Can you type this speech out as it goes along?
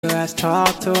Let's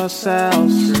talk to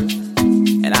ourselves.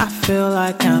 And I feel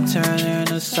like I'm turning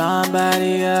into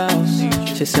somebody else.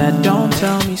 She said, don't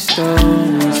tell me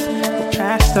stories, we're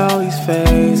past all these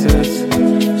phases.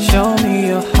 Show me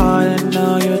your heart and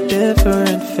all your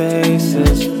different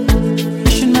faces. You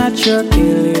should match your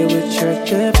gilly with your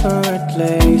different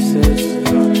laces.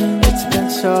 It's been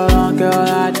so long, girl,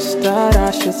 I just thought I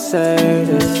should say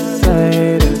this,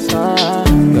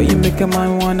 Girl, you make a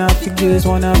man one of the days,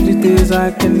 one of the days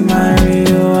I can marry you.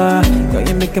 Girl,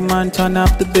 you make a man turn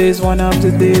up the bass, one of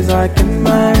the days I can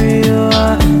marry you.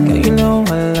 Girl, you know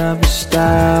I love your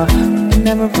style, you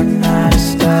never run out of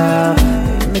style.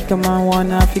 Girl, you make a man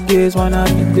one of the days, one of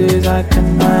the days I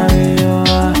can marry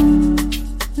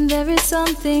you. There is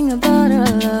something about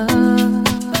our love,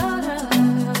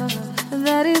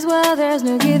 that is why there's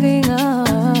no giving up.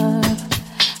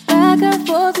 Back and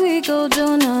forth we go,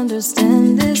 don't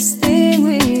understand this thing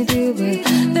we do, but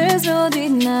there's no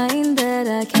denying that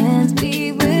I can't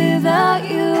be without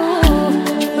you.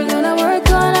 We're gonna work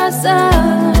on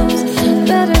ourselves,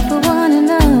 better for one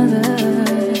another,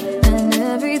 and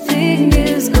everything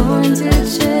is going to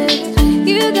change.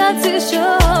 You got to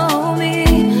show me,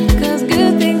 'cause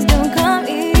good things don't come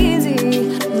easy.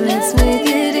 Let's make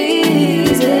it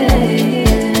easy.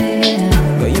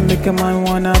 Make a man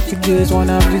one of the days, one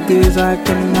of the days I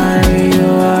can marry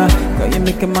you. Girl, you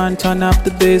make a man turn up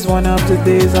the bass, one of the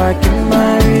days I can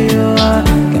marry you.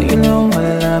 Girl, you know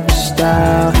I love your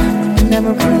style, you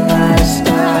never run out of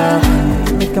style.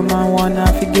 You make a man one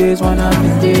of the days, one of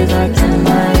the days I can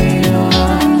marry you.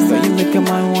 Girl, you make a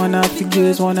man one of the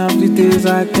days, one of the days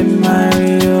I can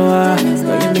marry you.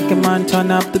 Girl, you make a man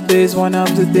turn up the bass, one of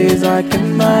the days I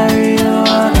can marry you.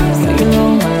 Girl, you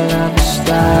know I love your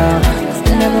style,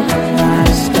 never run out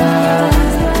of style.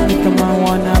 Make a man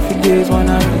one of the days, one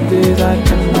of the days I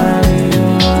can marry you.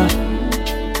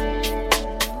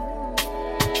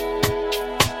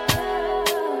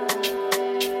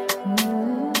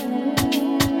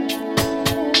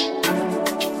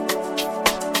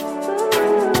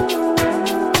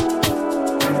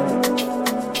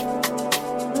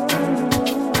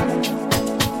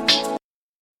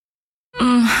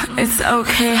 It's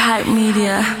okay, Hype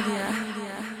Media.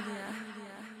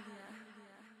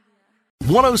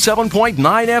 107.9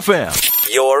 FM,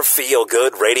 your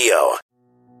feel-good radio.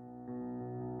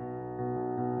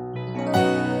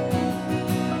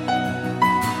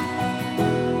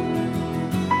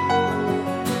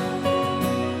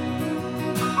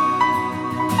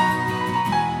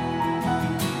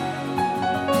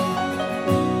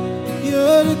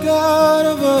 You're the God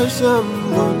of awesome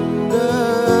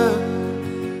wonder.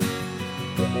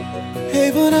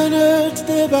 Heaven and earth,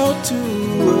 they're about to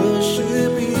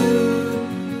worship you.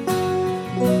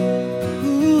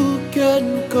 Who can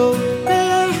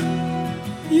compare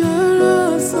your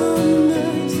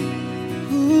awesomeness?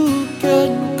 Who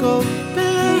can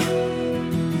compare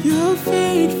your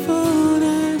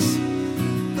faithfulness?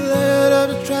 Lion of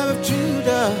the tribe of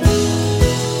Judah,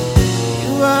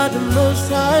 you are the Most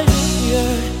High,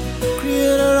 yeah,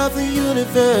 creator of the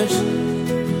universe.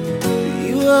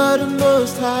 You are the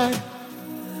Most High.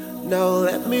 Now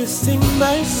let me sing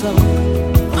my song.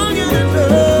 I'm gonna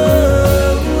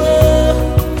love.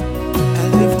 I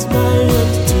lift my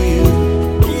hands to you.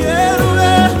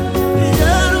 Yahweh,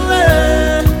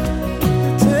 Yahweh,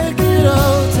 take it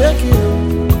all, take it all.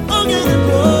 I'm gonna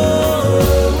love.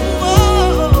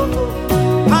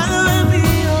 Hallowed be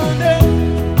your name.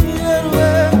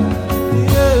 Yahweh,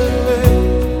 Yahweh,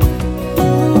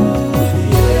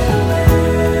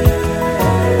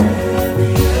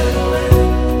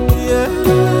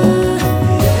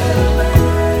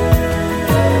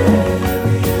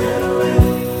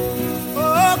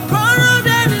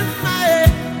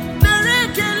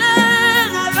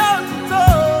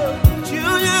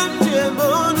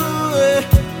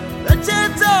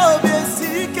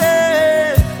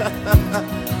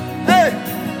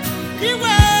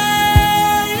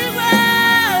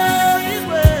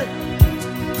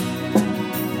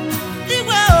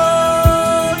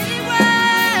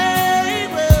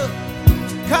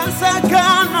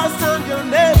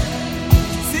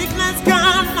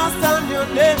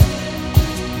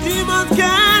 demons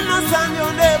cannot stand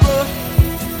your name.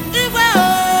 Igwe,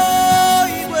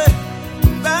 oh, Igwe.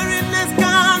 Barrenness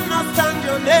cannot stand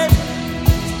your name.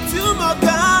 Tumor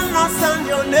cannot stand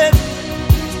your name.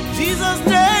 Jesus'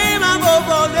 name above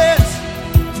all names.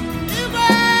 Igwe,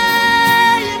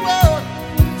 Igwe.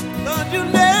 Lord, you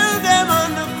nailed them on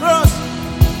the cross,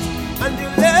 and you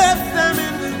left them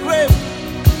in the grave.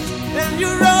 Then you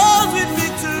rose with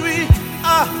victory.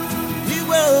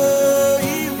 Igwe, oh,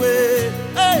 Igwe.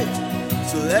 Hey.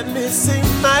 So let me sing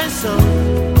my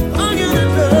song.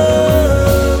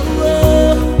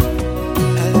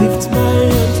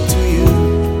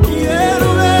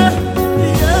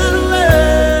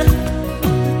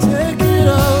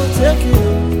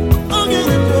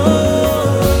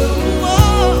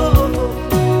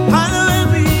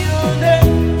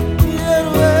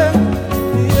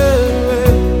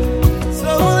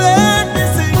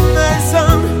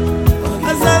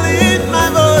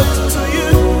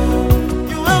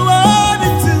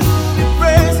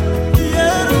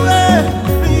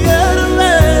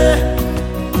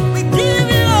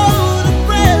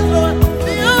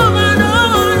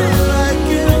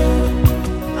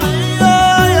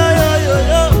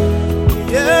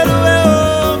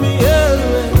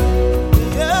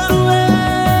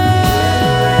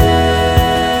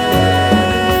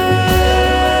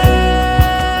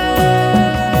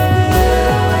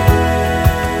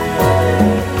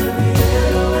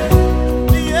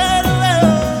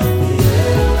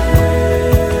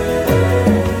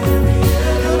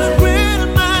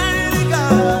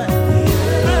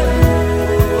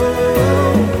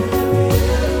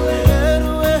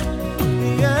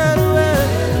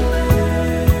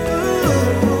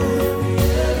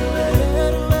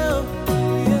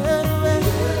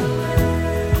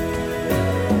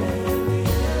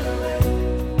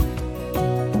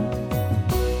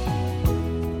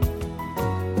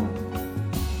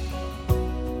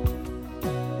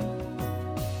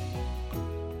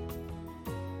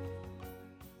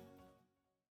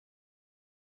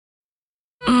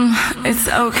 It's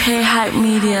okay, hype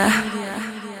media.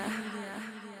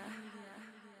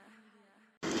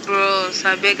 Bros,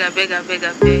 I beg. I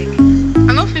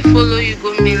know if we follow you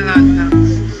go mainland now.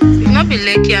 If not be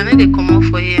lucky, I know they come out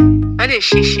for here. Now they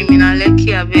shishi me na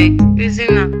lucky, I beg. Reason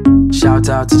now. Shout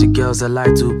out to the girls that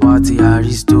like to party,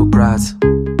 aristocrats.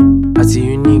 I see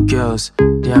unique girls,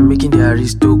 they are making the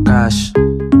aristo cash.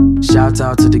 Shout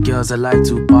out to the girls that like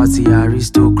to party,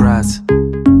 aristocrats.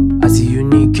 I see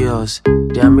unique girls,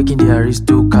 they are making the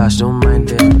aristo cash. Don't mind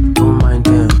them, don't mind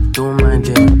them, don't mind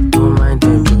them, don't mind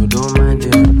them, Joe, don't mind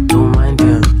them, don't mind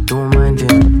them, don't mind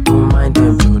them, don't mind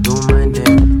them, Joe, don't mind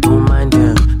them, don't mind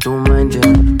them, don't mind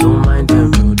them, don't mind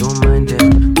them, Joe, don't mind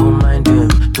them, don't mind them,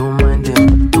 don't mind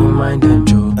them, don't mind them,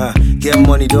 Joe. Get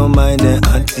money, don't mind them,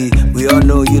 auntie. We all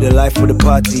know you the life for the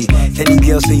party. Any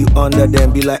girl say you under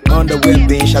them, be like underwear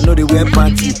bench. I know they wear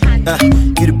panty.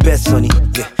 You the best, sonny.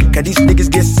 Yeah. Can these niggas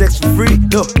get sex for free?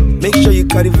 No. Make sure you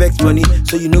carry vex money,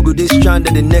 so you know go this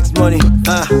stranded the next money.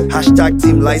 Hashtag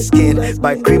team light skin,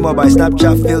 by cream or by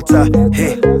Snapchat filter.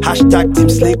 Hey, hashtag team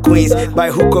slay queens, by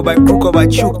hook or by crook or by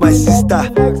choke, my sister.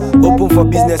 Open for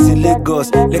business in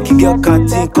Lagos. Lucky girl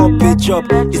canteen, come pay chop.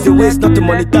 It's the waste not to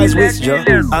monetize waste, Joe.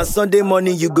 And Sunday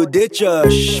morning you go day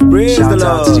church. Praise Shout the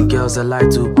Lord. out to the girls that like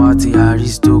to party,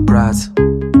 aristocrats.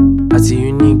 I see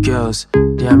unique girls,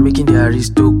 they are making the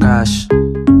aristo cash.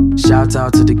 Shout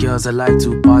out to the girls that like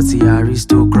to party,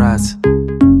 aristocrats.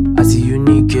 I see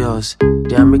unique girls,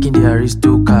 they are making the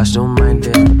aristo cash. Don't mind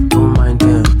them, don't mind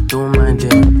them, don't mind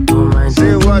them, don't mind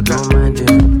them, don't mind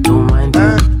them, don't mind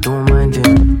them, don't mind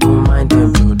them, don't mind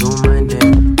them, Joe, don't mind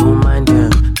them, don't mind them,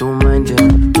 don't mind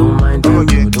them, don't mind them,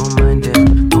 Joe, don't mind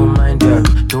them, don't mind them,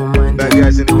 don't mind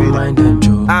them, don't mind them,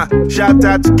 Joe. Shout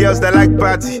out to girls that like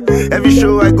party. Every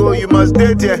show I go, you must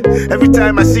date, yeah. Every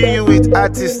time I see you with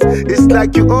artists, it's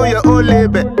like you own your own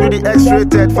label. Do the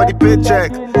X-rated for the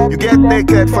paycheck. You get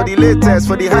naked for the latest,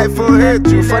 for the high forehead,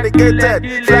 you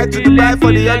fornicated. Fly to Dubai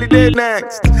for the holiday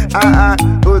next.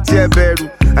 Otie Beru,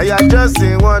 and you are just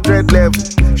in 100 level.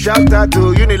 Shout out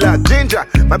to Unilag, Ginger,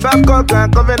 my Babcock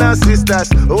and Covenant sisters.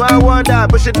 Oh, I wonder,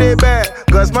 but she day bad.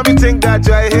 Cause mommy think that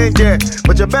you are a angel.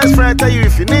 But your best friend tell you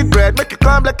if you need bread, make you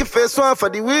come like a face one for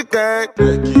the weekend.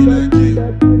 Lucky.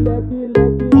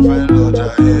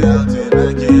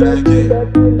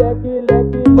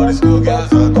 All these good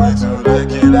girls are going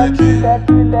to lucky.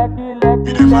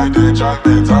 We define the track,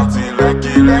 they talk to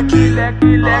lucky.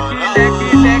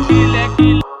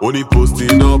 Only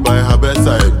posting up by her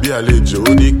bedside. Be a lejo,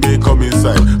 only pay come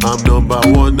inside. I'm number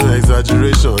one, no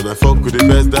exaggeration. I fuck with the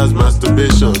best, that's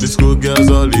masturbation. These school girls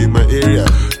all in my area.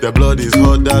 Their blood is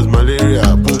hot, that's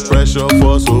malaria. Put pressure,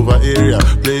 force over area.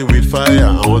 Playing with fire,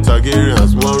 I want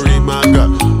Targaryens. One ring, manga,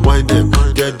 wind them.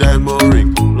 Get diamond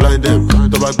ring, blind them.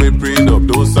 Tobacco prenup,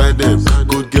 don't sign them.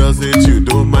 Good girls hate you,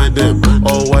 don't mind them.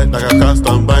 All white like a cast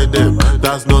and bind them.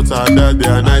 That's not how that they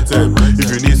are an item. If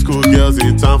you need school girls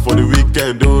in town for the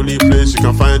weekend, the only place you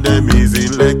can find them is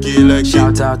in Lekki.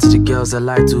 Shout out to the girls that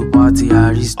like to party,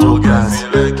 aristocrats.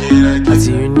 I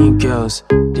see unique girls,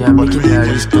 they are making the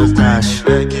aristo cash.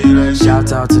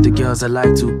 Shout out to the girls that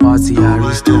like to party,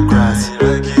 aristocrats.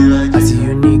 I see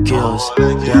unique girls,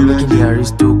 they are making the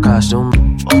aristo cash. Don't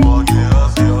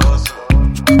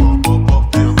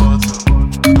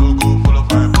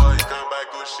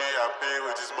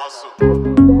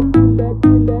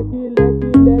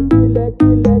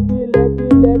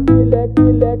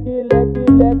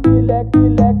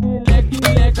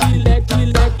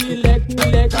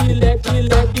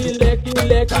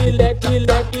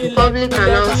Public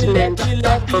announcement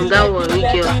from that worry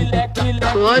girl.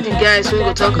 To all the guys who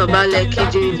go talk about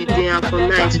Lekki during the day and for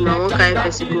night, now one kind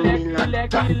person go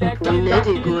mainland. We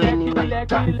never go anywhere.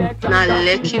 Now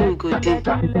Lekki we go there.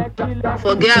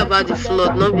 Forget about the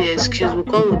flood, not be excuse. We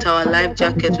come with our life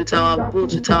jacket, with our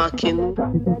boots, with our canoe.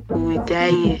 We will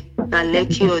die here. Now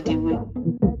Lekki all the way.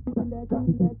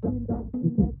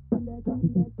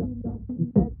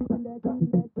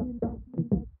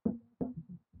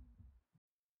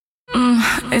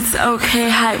 It's okay,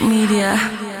 hype media.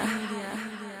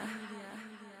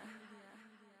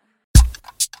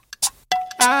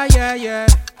 Yeah.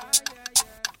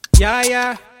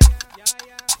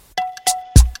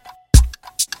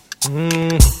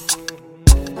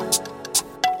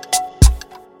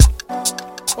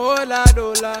 Hola.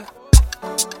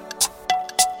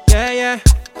 Yeah.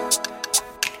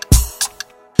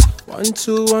 1,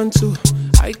 2, 1, 2.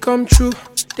 I come true.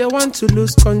 They want to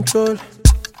lose control.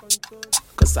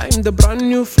 Cause I'm the brand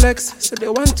new flex, so they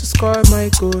want to score my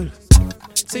goal.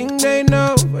 Think they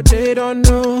know, but they don't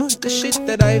know the shit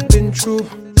that I've been through.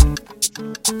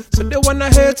 So they wanna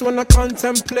hate, wanna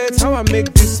contemplate how I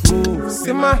make this move.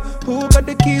 See my, who got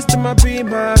the keys to my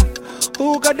beamer?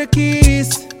 Who got the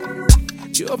keys?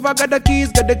 Jehovah got the keys,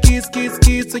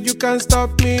 so you can't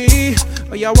stop me.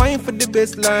 Oh, you're wine for the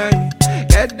baseline.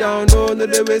 Head down, no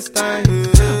the waste time.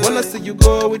 Wanna see you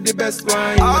go with the best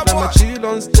wine. But I'ma chill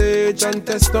on stage and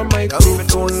test on my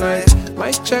microphone line.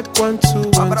 Mic check 1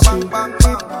 2 1 2.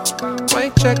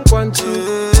 Mic check 1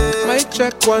 2. Mic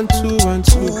check 1 2 1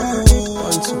 2.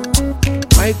 1 2.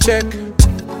 Mic check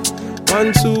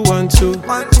 1 2 1 2.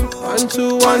 1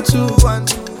 2 1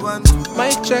 2.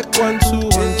 Mic check 1 2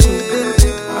 1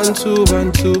 2. 1 2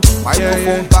 1 2.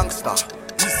 Microphone gangster.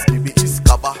 This baby is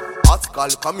Kaba. Article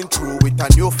coming through with a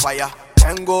new fire.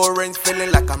 Tango range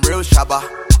feeling like I'm real Shabba.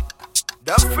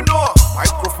 Definitely,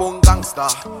 microphone gangster.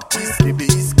 This baby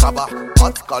is Kaba.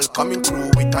 Article coming through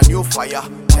with a new fire.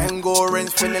 Tango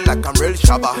range feeling like I'm real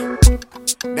Shabba.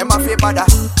 Them a feel bada.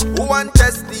 Who want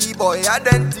test the boy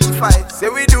identify? Say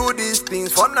we do these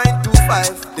things from 9 to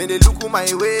 5. Then they look my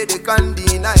way, they can't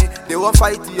deny. They won't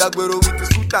fight the Agbero with the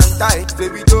suit and tie. Say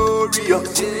we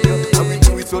glorious, and we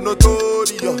do it so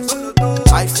notorious.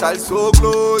 Lifestyle so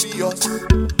glorious.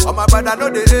 Oh my brother know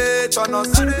they hate on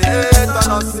us, they hate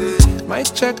on us.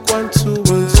 Mic check 1 2 1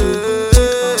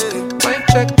 2. Mic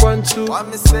check 1 2.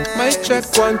 Mic check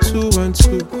 1 2 1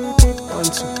 2. 1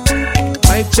 2.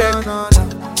 Mic check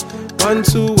 1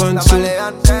 2 1 2.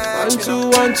 1 2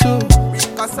 1 2.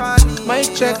 Mic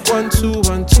check 1 2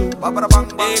 1 2.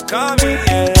 They call me,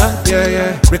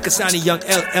 yeah. Rickasani, Young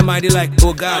L, M.I.D. like,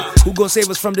 oh God, who gon' save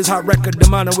us from this hot record? The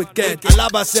man of wicked. I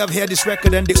love ourselves here, this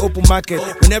record and the open market.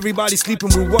 When everybody's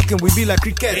sleeping, we walking, we be like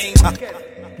cricket.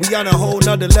 We on a whole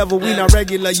nother level, we not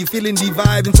regular. You feeling the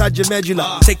vibe inside your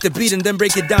medulla. Take the beat and then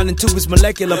break it down into its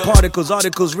molecular particles.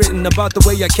 Articles written about the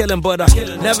way I kill him, but I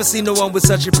never seen no one with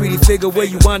such a pretty figure. Where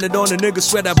you want it on a nigga,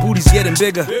 swear that booty's getting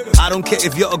bigger. I don't care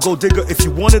if you're a gold digger. If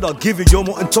you want it, I'll give it. You're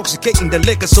more intoxicating than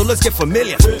liquor, so let's get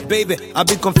familiar. Baby, I've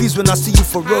been confused when I see you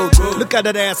for road. Look at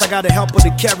that ass, I gotta help her to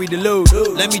carry the load.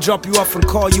 Let me drop you off and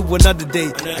call you another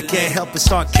day. I can't help but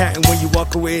start counting when you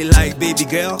walk away like, baby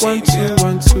girl. 1 2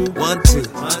 1 2. 1 2.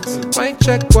 Mic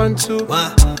check 1 2.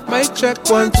 Mic check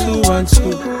 1 2 1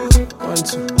 2. 1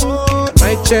 2.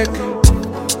 Mic check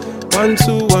 1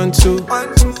 2 1 2.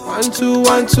 1 2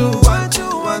 1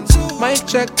 2. Mic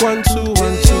check 1 2 1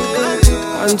 2.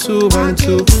 1 2 1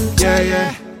 2.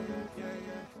 Yeah.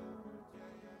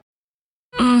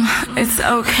 It's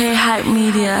okay, Hype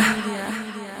Media.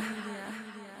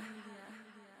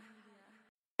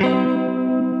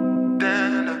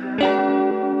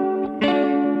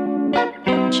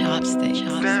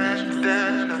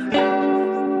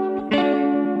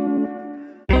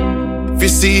 If you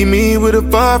see me with a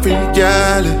foreign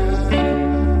gal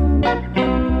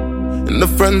in the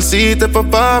front seat of a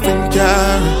foreign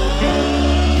car,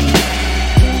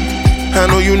 I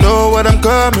know you know what I'm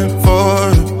coming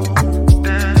for.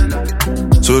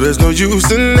 So there's no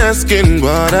use in asking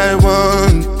what I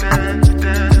want.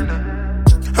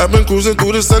 I've been cruising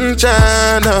through the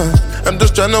sunshine now. I'm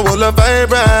just tryna hold a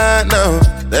vibe right now.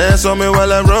 Dance on me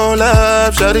while I roll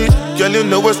up, shawty. Girl, you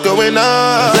know what's going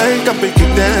on. Like I pick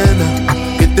it down now.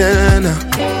 Get down now.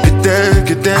 Get down,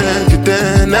 get down, get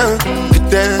down now. Get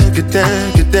down, get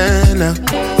down, get down now.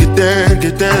 Get down,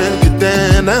 get down, get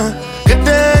down now. Get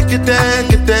down, get down,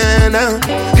 get down now.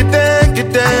 Get down,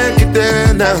 get down, get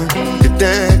down now. Get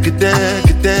down, get down,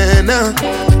 get down now.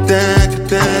 Get down, get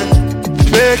down.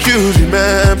 Make you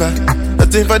remember,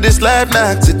 nothing for this life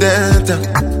not accidental.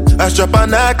 I strap a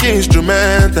knock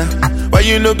instrumental. Why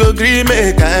you no go green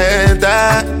make I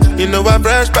enter? You know I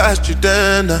brush past you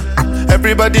then.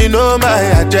 Everybody know my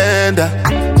agenda.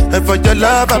 And for your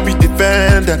love I be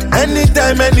defender.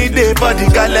 Anytime, any day for the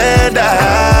calendar.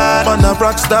 Man a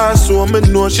rock star so me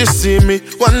know she see me.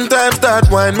 One time start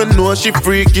wine me know she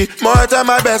freaky. More time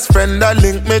my best friend I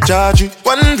link me charge you.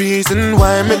 One reason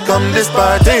why me come this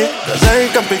party, cause I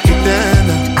can pick it down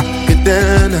now. Get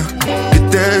down now.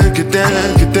 Get down, get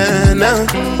down, get down now.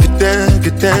 Get down,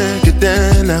 get down, get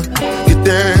down now. Get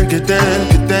down, get down,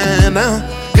 get down now.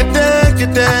 Get down,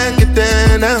 get down, get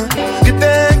down now. Get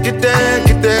down, get down,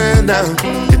 get down now.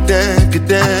 Get down, get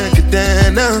down, get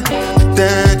down now. Get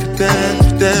down, get down,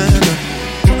 get down now.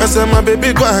 I said my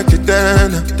baby go and get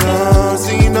down now. Don't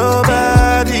see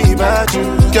nobody but you.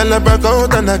 Girl I break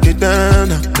out and I get down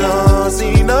now. Don't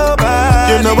see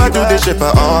nobody. You know I do this shit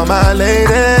for all my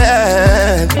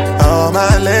ladies. All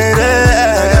my ladies. I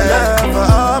got love for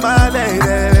all my ladies.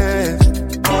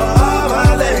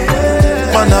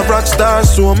 Man a rock star,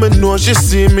 so so me know she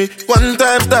see me. One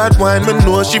time start wine, me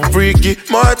know she freaky.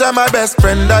 More time my best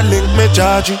friend that link me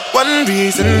charge you. One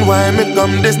reason why me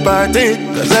come this party,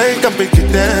 cause I can pick it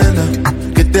down now.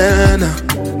 Get down now.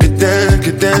 Get down,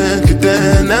 get down, get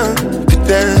down now. Get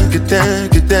down, get down,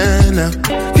 get down now.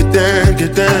 Get down,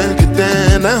 get down, get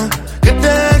down now. Get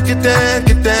down, get down,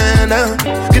 get down now.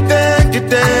 Get down, get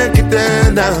down, get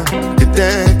down now. Get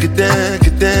down, get down,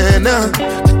 get down now.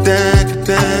 Get down, get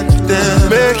down, get down.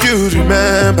 Make you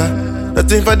remember,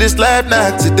 nothing for this life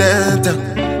not accidental.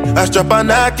 I strap a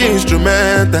knock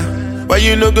instrumental. Why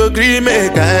you no go green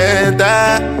make I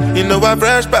enter? You know I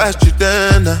fresh past you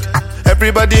then.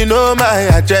 Everybody know my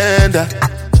agenda.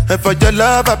 And for your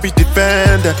love I be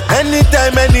defender.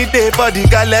 Anytime, any day for the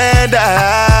calendar.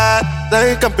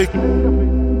 I can pick.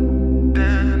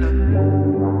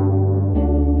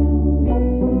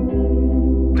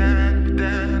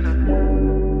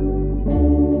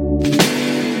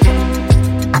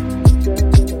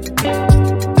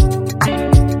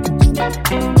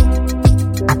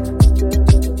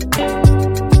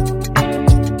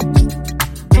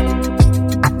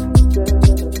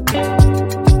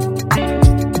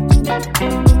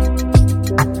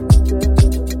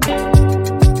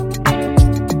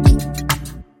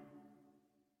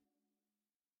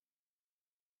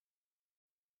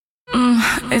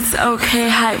 It's okay,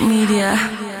 hype media.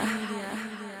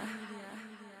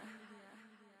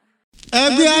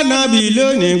 Ẹgbẹ́ ànábì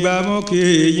lónìí gbà mú kí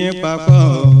yín papọ̀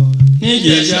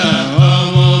níjẹ̀ṣà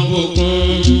ọmọ Bòkun.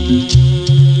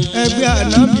 Ẹgbẹ́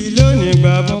ànábì lónìí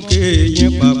gbà mú kí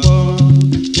yín papọ̀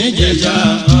níjẹ̀ṣà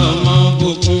ọmọ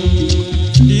Bòkun.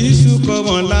 Ìṣù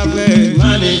kọ́mọ lábẹ́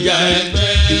máníjà ẹgbẹ́.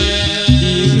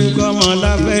 Ìṣù kọ́mọ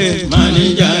lábẹ́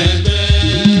máníjà ẹgbẹ́.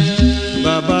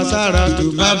 Bàbá Sàràtù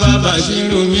bàbá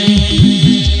Bàṣírù mi.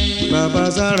 Bàbá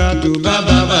Sàràtù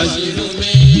bàbá Bàṣírù mi.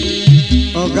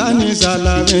 Ọ̀gá ní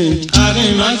Sàlámì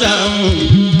Àrímáṣàhùn.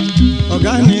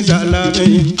 Ọ̀gá ní Sàlámì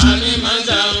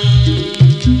Àrímáṣàhùn.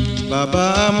 Bàbá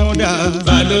Amúdà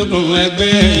Balógun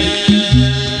ẹgbẹ́.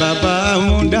 Bàbá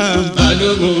Amúdà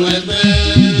Balógun ẹgbẹ́.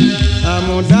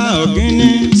 Àmúdà Ògínní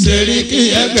Sẹ́ríkì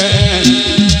ẹgbẹ́.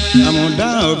 Àmúdà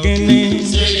Ògínní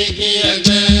Sẹ́ríkì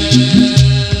ẹgbẹ́.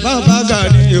 Bàbá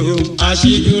Gàníyò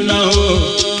aṣíjú náà o.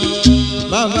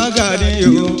 Bàbá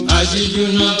Gàníyò aṣíjú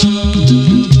náà o.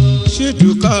 Ṣítù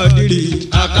Kádìrì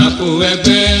àkàkò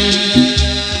ẹgbẹ́.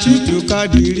 Ṣítù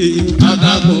Kádìrì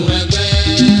àkàkò ẹgbẹ́.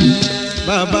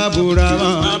 Bàbá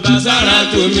Bùràmọ́ bàbá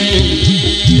Sàràtù mi.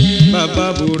 Bàbá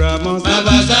Bùràmọ́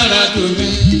bàbá Sàràtù mi.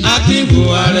 Akíbù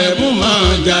Àrẹ̀mú máa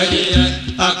jayé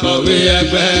akọ̀wé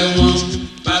ẹgbẹ́ wọn.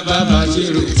 Bàbá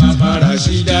Bàṣírù bàbá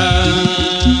Ràṣídà.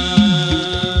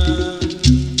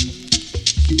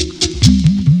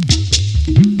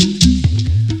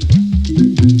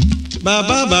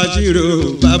 Bàbá Bàṣírù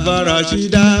bàbá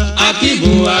Ràṣídà.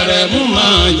 Akíbù Àrẹ̀mú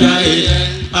máa jayé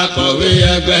akọ̀wé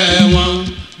ẹgbẹ́ wọn.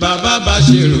 Bàbá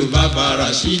Bàṣírù bàbá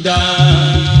Ràṣídà.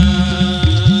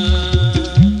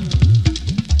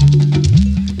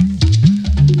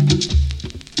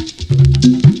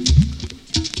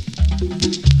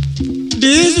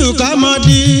 Dísù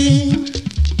Kámọ́dí.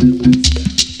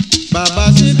 Bàbá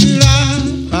Síkírá.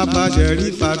 Bàbá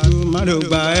Ṣẹ̀rífàtù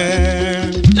Mádògbà ẹ́.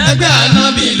 Ẹgbẹ́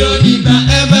ànábì ló nígbà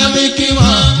ẹ bá mi kí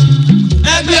wọn.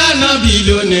 Ẹgbẹ́ ànábì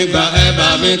ló nígbà ẹ bá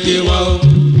mi kí wọn o.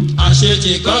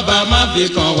 Àṣetì kọ́ba má fi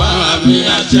kàn wá àmì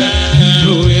àṣẹ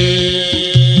òwe.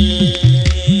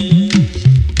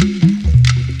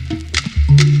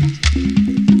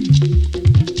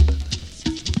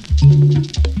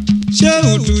 Ṣé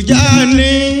òtújà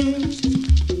ní?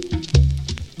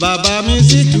 Bàbá mi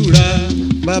sì tura.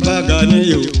 Bàbá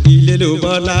Gàníyò ilé ló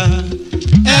bọ́lá.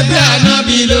 Ẹgbẹ́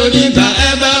ànábì ló nígbà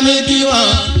ẹ bá mi kí wọn.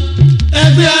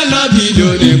 Ẹgbẹ́ ànábì ló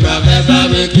nígbà ẹ bá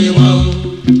mi kí wọn o.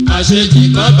 Àṣetì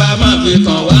kọ́ba má fi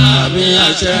kàn wá àmì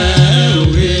àṣẹ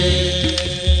òwe.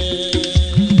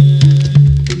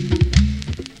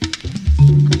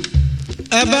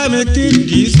 Ẹ bá mi kí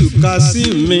Dísù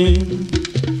Kásìm mi.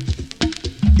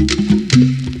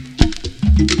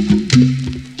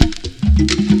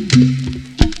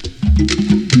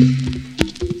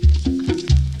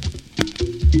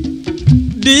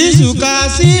 Dísù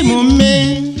Kásìm mi.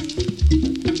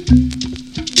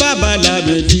 Bàbá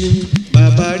Lámìdí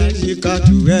bàbá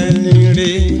Rísíkátù ẹni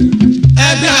rè.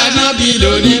 Ẹgbẹ́ ànábì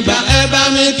ló nígbà ẹ bá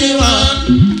mi kí wọn.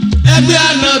 Ẹgbẹ́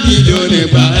ànábì ló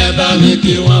nígbà ẹ bá mi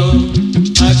kí wọn o.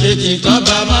 Àṣetì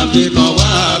kọ́ba má fi kàn wá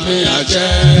àmì àṣẹ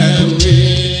òwe.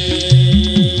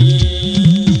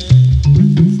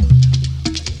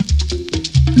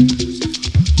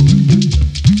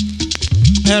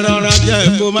 Ẹ rọra jẹ́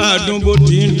kó máa dún bó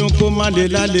ti ń dún kó má lè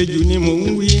lálejò ni mò ń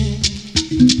wí.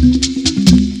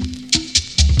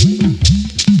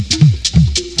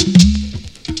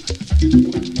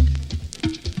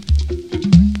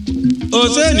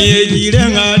 òsèní èjì rẹ̀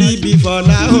ń rí bí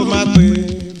fọlá ó máa pè.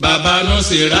 bàbá ló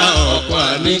sì ra ọkọ̀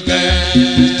àníkẹ́.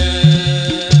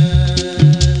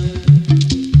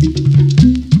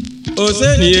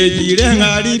 òsèní èjì rẹ̀ ń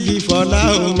rí bí fọlá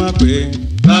ó máa pè.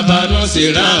 bàbá ló sì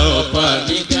ra ọkọ̀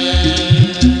àníkẹ́.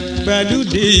 pẹ̀lú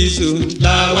díìsù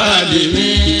làwa lè mí.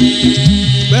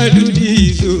 pẹ̀lú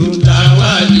díìsù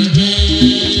làwa lè mí.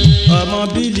 ọmọ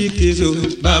bílí kìsò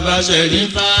bàbá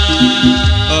ṣẹ̀rífà.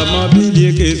 ọmọ bílí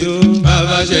kìsò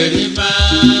bàbá ṣẹ̀rífà.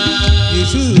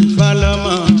 Yusuf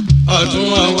Falọmọ ọdún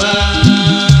ọwá.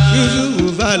 Yusuf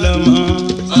Falọmọ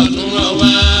ọdún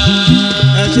ọwá.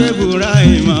 ẹ ṣe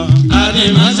Burahima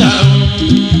Animasahun.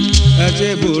 ẹ ṣe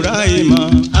Burahima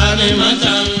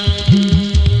Animasahun.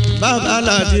 bàbá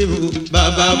Latifu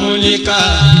bàbá Múlíkà.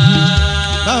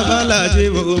 bàbá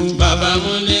Latifu bàbá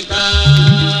Múlíkà.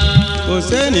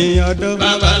 Òsèní ọ̀dọ́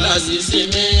bàbá Lásìsì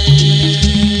mi.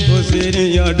 Òsèní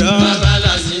ọ̀dọ́ bàbá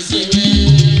Lásìsì mi.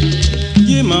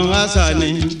 Jímọ̀ Hasani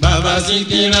bàbá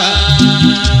Síkírà.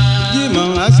 Jímọ̀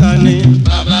Hasani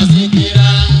bàbá Síkírà.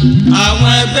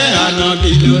 àwọn ẹgbẹ́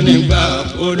ànábì ló nígbà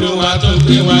Olúwa tó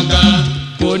gbé wọn ká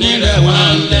kò ní rẹ̀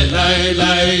wọ́n lẹ̀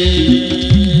láéláé.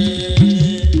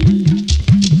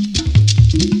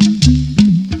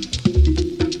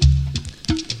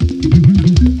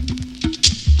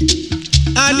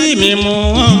 Alimi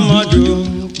Muhammadu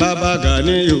bàbá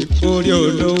Ganiyu orí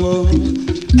olówó.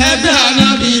 ẹgbẹ́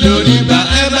ànábì ló nígbà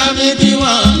ẹ bá mi kí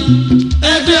wọ́n.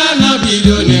 ẹgbẹ́ ànábì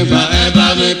ló nígbà ẹ bá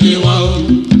mi kí wọ́n o.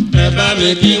 ẹ bá mi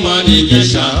kí wọ́n ní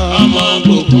Ìjẹ̀ṣà ọmọ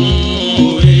Bòkun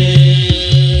òwe.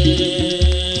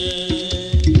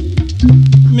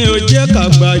 mi ò jẹ́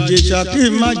kàgbà Ìjẹ̀ṣà kí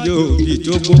n má jò òbí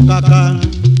tó gbó káká.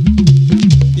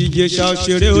 Ìjẹ̀ṣà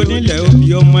òṣèré onílẹ̀ òbí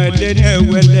ọmọ ẹlẹ́ni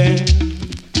ẹ̀wẹ́lẹ́.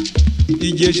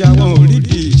 Ìjẹ̀ṣà wọn ò rí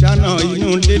di ìṣáná inú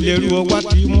lélẹ́rú ọwá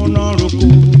tí múná roko.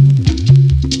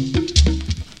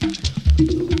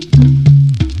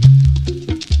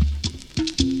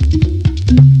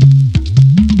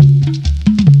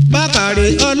 Bákàrè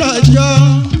ọlọ́jọ́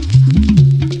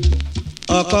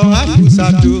ọkọ̀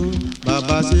Àfúsàtù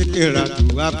bàbá Síkírátù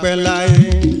apẹ́ láyé.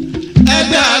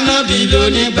 ẹgbẹ́ ànábì ló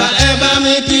nígbà ẹ bá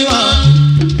mi kí wọ́n.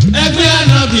 ẹgbẹ́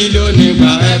ànábì ló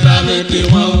nígbà ẹ bá mi kí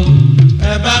wọ́n o.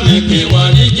 ẹ bá mi kí wọ́n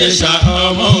ní Ìjẹ̀ṣà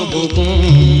ọmọ Òbòkun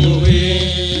òwe.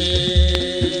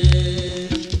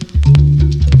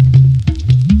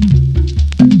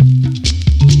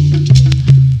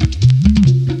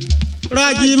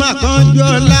 Rájímà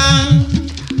Kánjọ́lá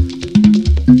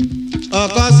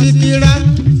ọkọ Síkírà.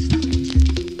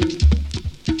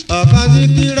 ọkọ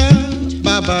Síkírà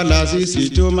bàbá Lásìsì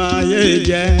tó máa yé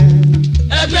jẹ.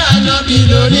 ẹgbẹ́ ànábì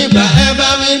ló nígbà ẹ bá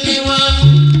mi kí wọ́n.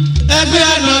 ẹgbẹ́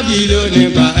ànábì ló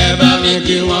nígbà ẹ bá mi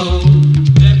kí wọ́n o.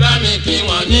 ẹ bá mi kí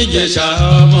wọ́n ní Ìjẹ̀ṣà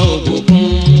ọmọ Òbòkun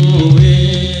òwe.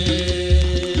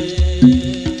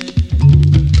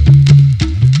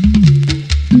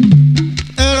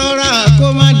 ẹ rọra kó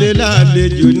má lè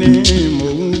lálejò ní mò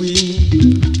ń wí.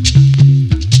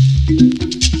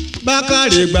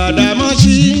 Bákàrè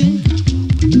Gbàdámọ́sí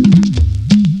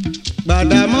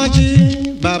Gbàdámọ́sí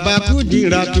bàbá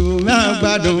Kúdírátù máa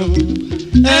gbádùn.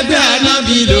 ẹgbẹ́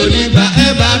ànábì ló nígbà ẹ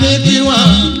bá mi kí wọ́n.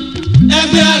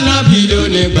 ẹgbẹ́ ànábì ló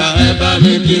nígbà ẹ bá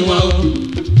mi kí wọ́n o.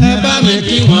 ẹ bá mi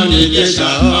kí wọ́n ní Ìjẹ̀ṣà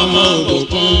ọmọ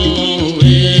Òbòkun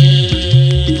òwe.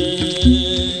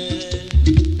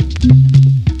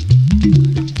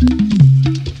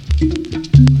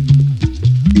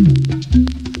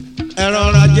 ẹ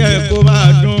rọra jẹ́ kó máa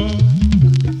dún.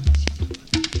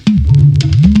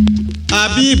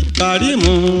 Habib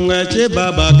Karimu ẹ ṣe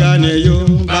bàbá Ganiyu.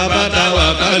 bàbá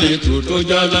Tawakalitu tó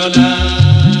jọ lọ́la.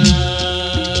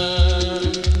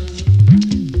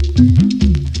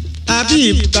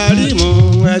 Habib Karimu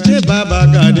ẹ ṣe bàbá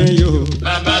Ganiyu.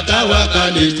 bàbá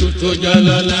Tawakalitu tó jọ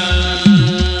lọ́la.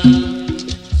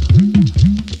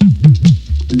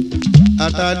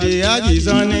 Àtàdé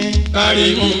Àjìsánní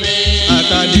Karimu mi.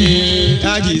 Àtàdé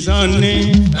Àjìsánní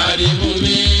Karimu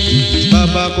mi.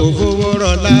 bàbá kò fowó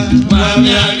rọlá. wà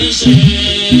mí àríṣe.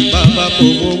 bàbá kò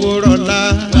fowó rọlá.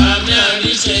 wà mí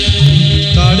àríṣe.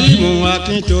 Karimu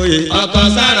Akíntóyè. ọkọ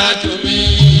Sáràtù mi.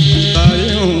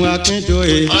 Karimu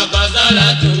Akíntóyè. ọkọ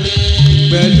Sáràtù mi.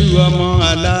 pẹ̀lú ọmọ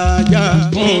alájà.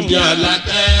 Múbi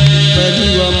Àlàkẹ́. pẹ̀lú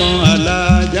ọmọ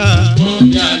alájà.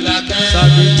 Múbi Àlàkẹ́.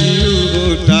 Sàbìtìrù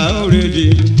ta òrèdè.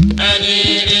 ẹni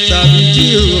rí.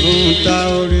 Sàbìtìrù ta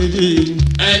òrèdè.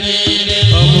 ẹni rí.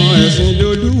 ọmọ ẹ̀sìn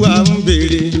lolúwa ń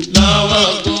béèrè. lọ́wọ́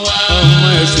kún wa. ọmọ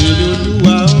ẹ̀sìn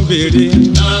lolúwa ń béèrè.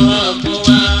 lọ́wọ́ kún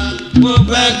wa.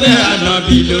 gbogbo ẹgbẹ́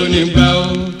ànábì ló nígbà o.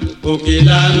 òkè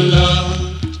là ń lọ.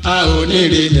 a ò ní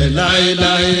ìrẹ̀lẹ̀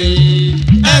láéláé.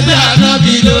 ẹgbẹ́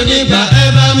ànábì ló nígbà ẹ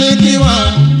bá mi kí wọ́n.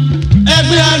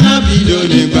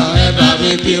 nígbà ẹ bá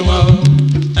mi kí wọn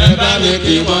ẹ bá mi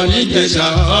kí wọn níjẹ̀ṣà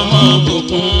ọmọ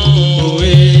òkùnkùn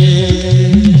òwe.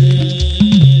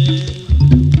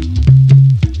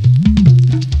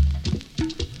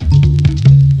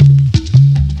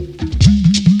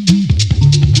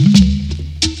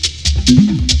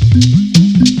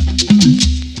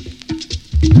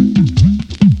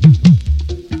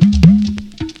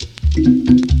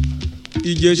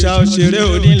 Ìjẹ̀ṣà òṣèré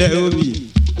onílẹ̀ obì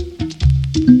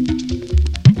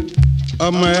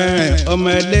ọmọ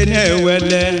ẹlẹ́ni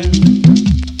ẹ̀wẹ́lẹ́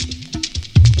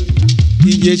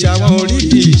Ìjẹ̀ṣà wọn orí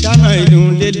ìṣáná ìlú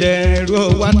lélẹ̀ ẹ̀rọ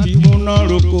wá ti múná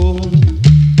roko.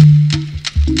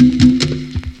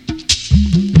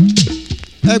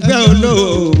 Ẹgbẹ́ olóò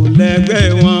lẹ́gbẹ́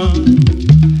wọn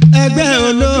ẹgbẹ́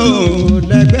olóò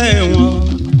lẹ́gbẹ́ wọn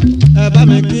ẹ bá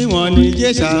mi kí wọn ní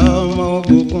Ìjẹ̀ṣà ọmọ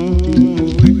òkùnkùn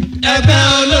òwe. Ẹgbẹ́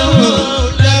olówó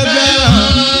lẹ́gbẹ́ wọn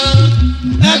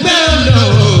ẹgbẹ́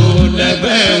olówó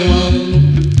lẹ́gbẹ́ wọn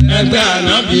ẹgbẹ́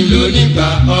ànábì lónígbà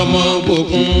ọmọ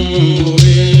òkùnkùn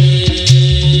òwe.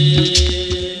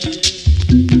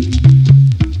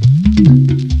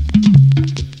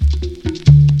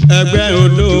 Ẹgbẹ́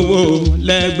olówó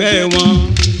lẹ́gbẹ́ wọn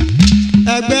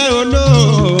ẹgbẹ́ olówó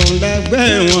lẹ́gbẹ́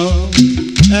wọn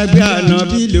ẹgbẹ́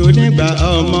ànábì lónígbà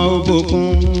ọmọ òkùnkùn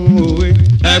òwe.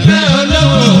 Ẹgbẹ́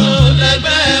olówó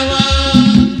lẹ́gbẹ́ wọn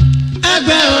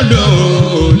ẹgbẹ́ olówó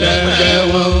lẹ́gbẹ́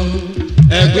wọn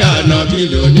ẹgbẹ́ ànábì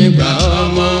lónígbà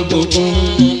ọmọ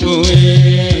òkùnkùn òwe.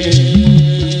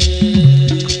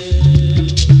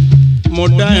 Mo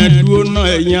dá ẹ dúró náà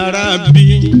ẹ̀yin ará bí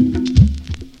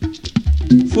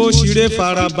Fóṣìré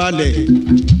farabalẹ̀.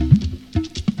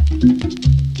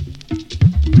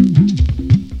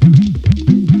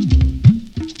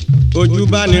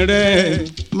 Ojúbánirẹ́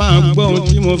máa gbọ́ ohun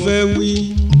tí mo fẹ́ wí.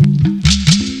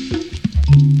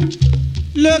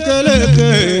 Lékeleke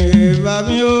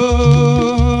bàbí o.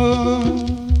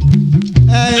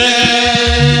 Ẹyẹ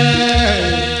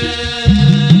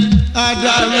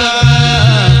àdàbà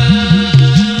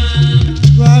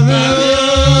bàbí o.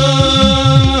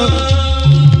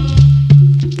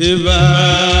 Ìbà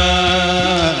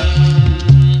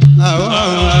àwọn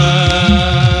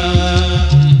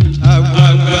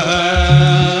àgbààgbà.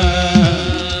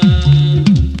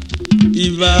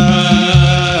 Ìbà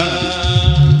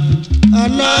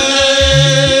aláyé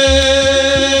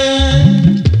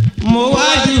mo wá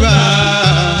jìbà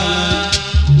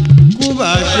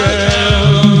kúbà ṣe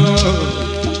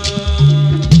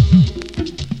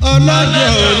ọlọ́jọ́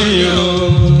orí o.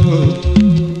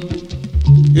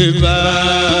 Ìbà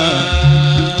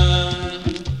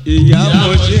ìyá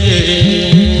mo ṣe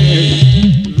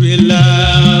fìlà.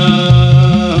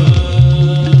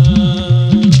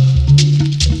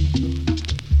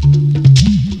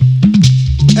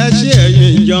 Ẹ ṣé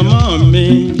ẹ̀yin ìjọmọ́ mi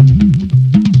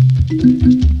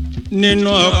nínú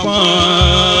ọpọ́n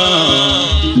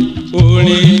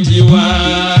orin tiwa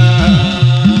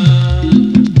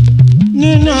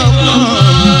nínú ọpọ́n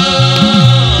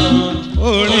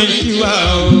orin tiwa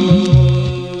o.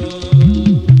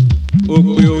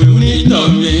 Òpè onítọ̀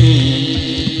mi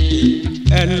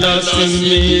ẹ lọ sí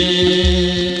mi.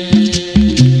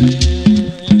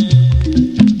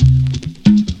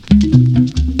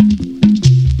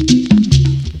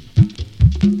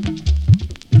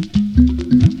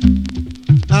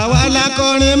 Àwa la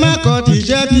kọrin mọ́kàn tí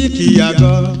iṣẹ́ tí kìí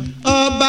yàgò ọba.